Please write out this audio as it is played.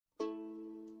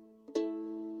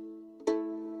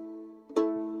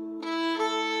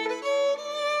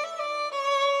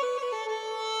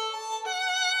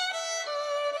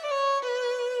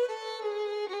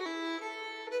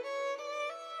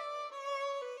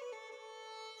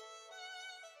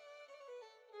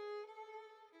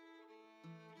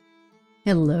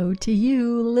Hello to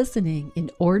you listening in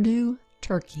Urdu,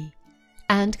 Turkey,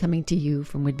 and coming to you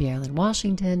from Whidbey Island,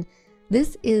 Washington.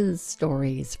 This is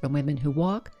Stories from Women Who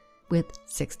Walk with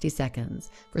 60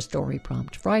 Seconds for Story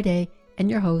Prompt Friday,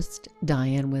 and your host,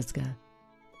 Diane Wisga.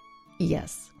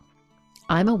 Yes,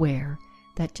 I'm aware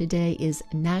that today is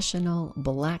National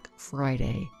Black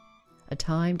Friday, a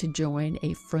time to join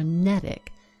a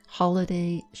frenetic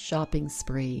holiday shopping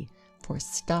spree for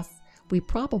stuff we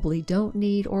probably don't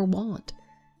need or want,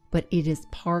 but it is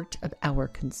part of our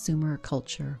consumer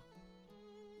culture.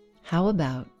 How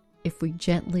about if we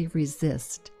gently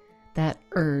resist that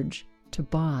urge to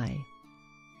buy?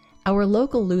 Our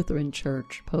local Lutheran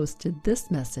church posted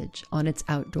this message on its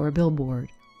outdoor billboard.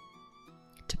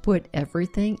 To put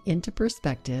everything into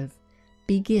perspective,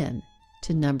 begin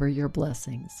to number your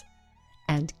blessings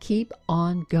and keep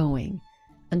on going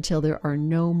until there are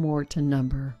no more to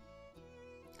number.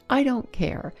 I don't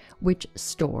care which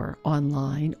store,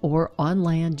 online or on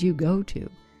land, you go to,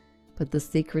 but the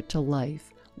secret to life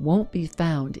won't be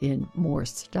found in more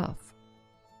stuff.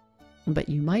 But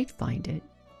you might find it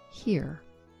here.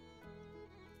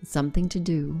 Something to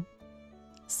do,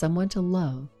 someone to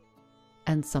love,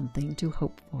 and something to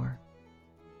hope for.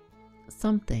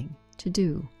 Something to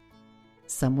do,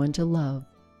 someone to love,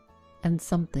 and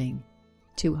something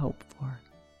to hope for.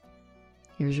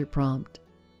 Here's your prompt.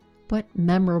 What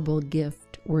memorable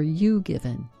gift were you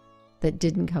given that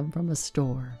didn't come from a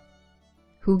store?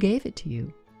 Who gave it to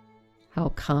you? How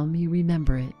come you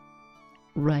remember it?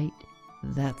 Write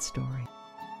that story.